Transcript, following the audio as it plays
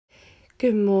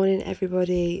Good morning,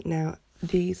 everybody. Now,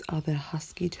 these are the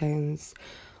husky tones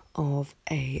of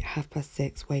a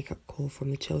 6:30 wake-up call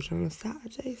from the children on a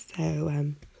Saturday,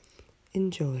 so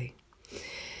enjoy.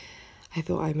 I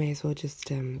thought I may as well just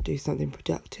do something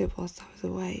productive whilst I was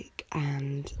awake,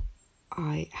 and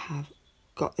I have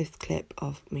got this clip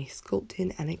of me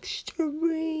sculpting an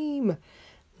extreme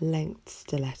length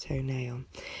stiletto nail.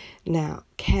 Now,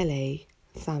 Kelly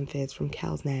Sanford from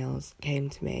Kel's Nails came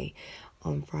to me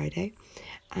on Friday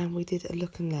and we did a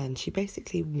look and learn. She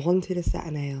basically wanted a set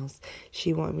of nails.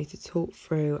 She wanted me to talk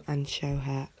through and show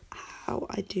her how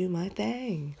I do my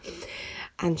thing.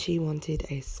 And she wanted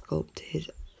a sculpted,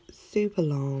 super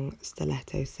long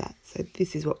stiletto set. So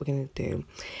this is what we're going to do.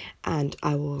 And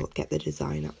I will get the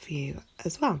design up for you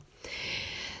as well.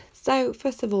 So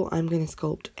first of all, I'm going to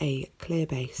sculpt a clear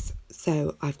base.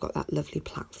 So I've got that lovely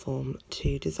platform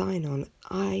to design on.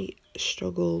 I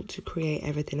struggle to create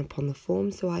everything upon the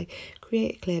form, so I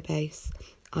create a clear base,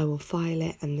 I will file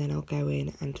it, and then I'll go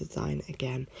in and design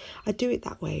again. I do it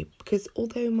that way because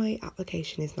although my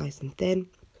application is nice and thin,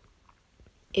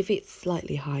 if it's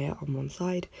slightly higher on one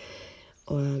side,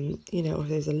 or if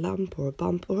there's a lump or a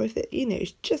bump, or if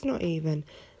it's just not even,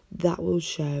 that will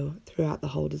show throughout the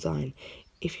whole design.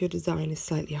 If your design is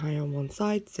slightly higher on one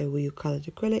side, so will your coloured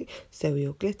acrylic, so will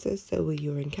your glitter, so will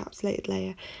your encapsulated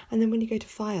layer. And then when you go to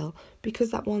file,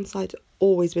 because that one side's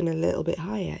always been a little bit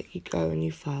higher, you go and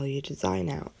you file your design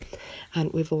out.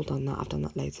 And we've all done that. I've done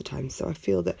that loads of times. So I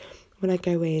feel that when I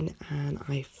go in and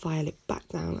I file it back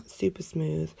down super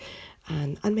smooth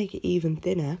and make it even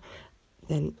thinner,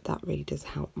 then that really does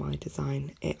help my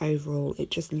design. Overall, it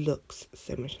just looks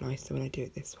so much nicer when I do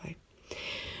it this way.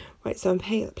 Right, so I'm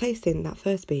placing that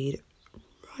first bead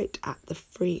right at the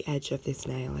free edge of this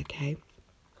nail, okay?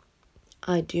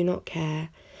 I do not care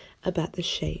about the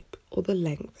shape or the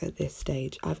length at this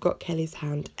stage. I've got Kelly's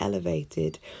hand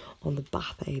elevated on the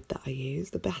bath aid that I use.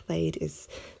 The bath aid is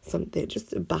something,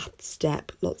 just a bath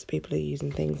step. Lots of people are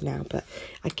using things now, but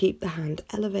I keep the hand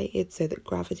elevated so that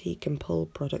gravity can pull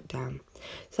product down.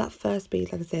 So that first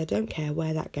bead, like I say, I don't care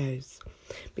where that goes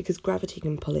because gravity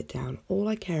can pull it down. All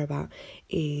I care about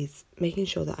is making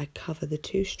sure that I cover the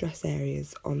two stress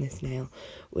areas on this nail,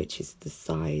 which is the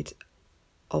side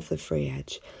of the free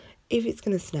edge. If it's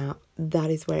going to snap, that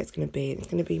is where it's going to be. It's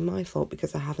going to be my fault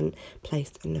because I haven't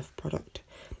placed enough product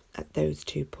at those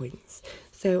 2 points.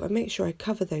 So I make sure I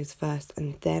cover those first,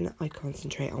 and then I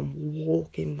concentrate on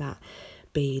walking that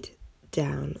bead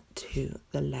down to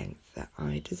the length that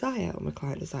I desire, or my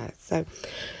client desires. So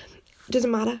it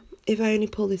doesn't matter if I only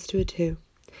pull this to a 2.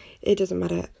 It doesn't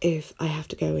matter if I have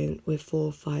to go in with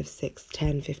 4, 5, 6,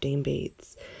 10, 15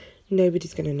 beads.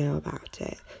 Nobody's going to know about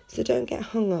it. So don't get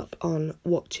hung up on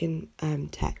watching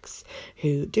techs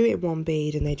who do it in one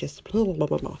bead and they just blah, blah,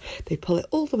 blah, blah. They pull it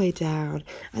all the way down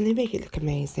and they make it look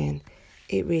amazing.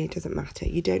 It really doesn't matter.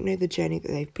 You don't know the journey that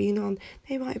they've been on.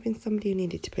 They might have been somebody who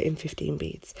needed to put in 15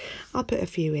 beads. I'll put a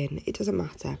few in. It doesn't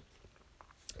matter.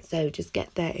 So just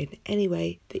get there in any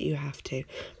way that you have to,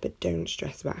 but don't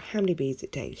stress about how many beads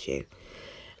it takes you.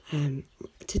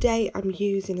 Today I'm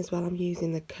using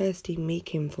the Kirsty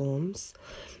meakin forms.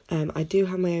 I do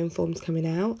have my own forms coming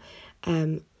out,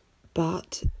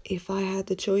 but if I had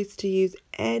the choice to use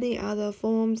any other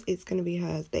forms, it's going to be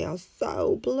hers. They are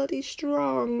so bloody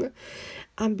strong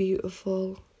and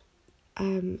beautiful,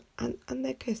 and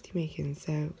they're Kirsty meakin,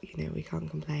 so we can't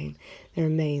complain. They're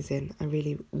amazing. I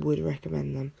really would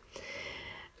recommend them.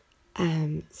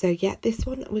 So yeah, this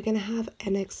one we're going to have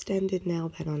an extended nail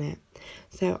bed on it.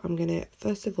 So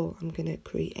first of all, I'm going to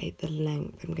create the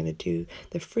length. I'm going to do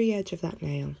the free edge of that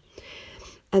nail.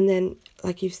 And then,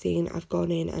 like you've seen, I've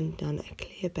gone in and done a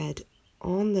clear bed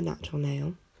on the natural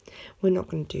nail. We're not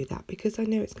going to do that because I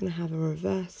know it's going to have a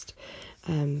reversed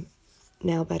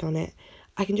nail bed on it.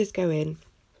 I can just go in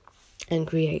and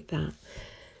create that.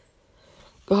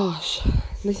 Gosh,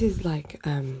 this is like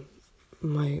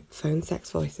my phone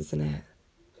sex voice, isn't it?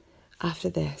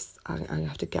 After this, I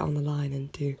have to get on the line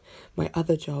and do my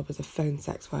other job as a phone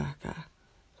sex worker.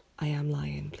 I am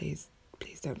lying, please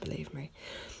don't believe me.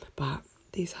 But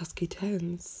these husky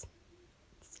tones,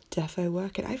 it's defo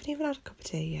working. I haven't even had a cup of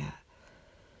tea yet.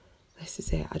 This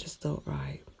is it. I just thought,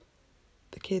 right,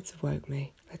 the kids have woke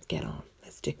me. Let's get on.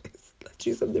 Let's do this. Let's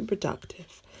do something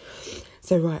productive.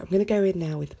 So right, I'm going to go in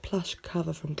now with the plush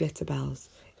cover from Glitterbels.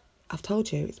 I've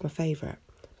told you it's my favourite.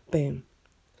 Boom.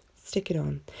 Stick it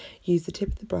on. Use the tip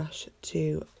of the brush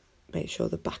to make sure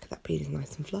the back of that bead is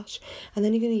nice and flush. And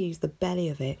then you're going to use the belly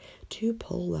of it to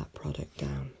pull that product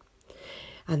down.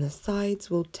 And the sides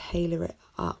will tailor it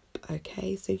up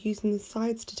Okay, so using the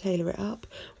sides to tailor it up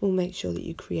will make sure that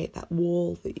you create that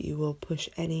wall that you will push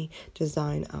any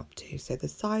design up to. So the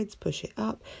sides push it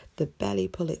up, the belly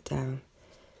pull it down.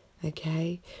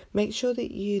 Okay, make sure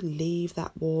that you leave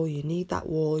that wall. You need that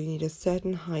wall, you need a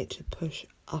certain height to push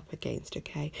up against.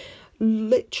 Okay,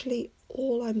 literally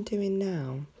all I'm doing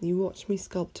now, you watch me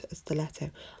sculpt a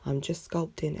stiletto, I'm just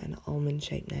sculpting an almond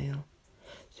shaped nail.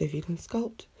 So if you can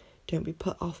sculpt, don't be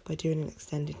put off by doing an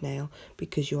extended nail,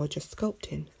 because you're just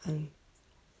sculpting an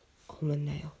almond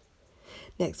nail.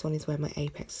 Next one is where my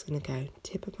apex is going to go.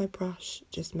 Tip of my brush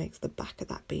just makes the back of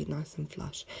that bead nice and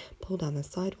flush. Pull down the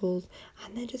side walls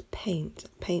and then just paint.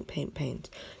 Painting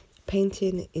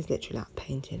is literally like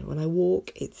painting. When I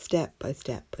walk, it's step by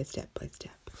step by step by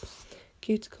step.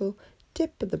 Cuticle,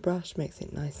 tip of the brush makes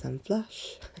it nice and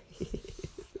flush.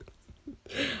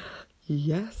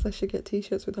 Yes, I should get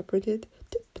t-shirts with that printed.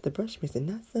 Tip of the brush makes it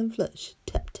nice and flush.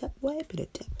 Tap, tap, wipe, and a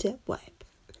tap, tap, wipe.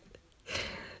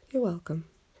 You're welcome.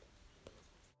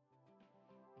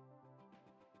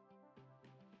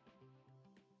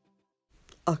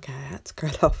 Okay, I had to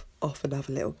cut off and have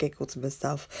a little giggle to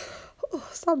myself. Oh,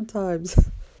 sometimes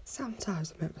I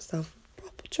make myself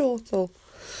proper chortle.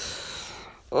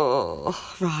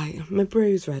 Oh, right, my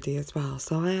brew's ready as well,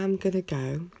 so I'm gonna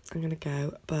go,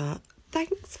 but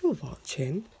thanks for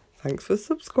watching, thanks for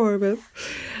subscribing.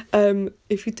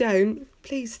 If you don't,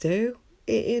 please do.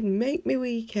 It'd make me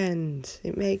weekend,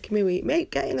 make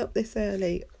getting up this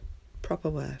early proper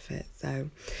worth it. So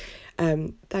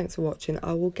thanks for watching.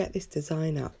 I will get this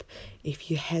design up. If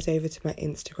you head over to my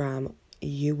Instagram,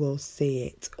 you will see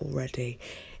it already.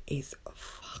 It's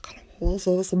fucking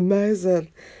awesome. It's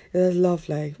amazing. It's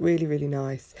lovely. Really, really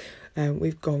nice.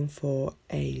 We've gone for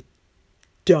a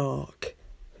dark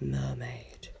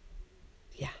mermaid.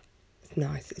 Yeah, it's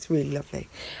nice. It's really lovely.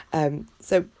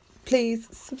 So please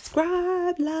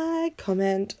subscribe, like,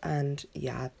 comment, and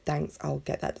yeah, thanks. I'll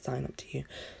get that design up to you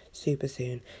super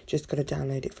soon. Just got to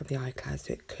download it from the iCloud,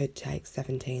 so it could take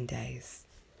 17 days.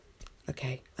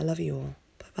 Okay, I love you all.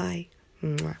 Bye bye.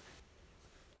 Mwah.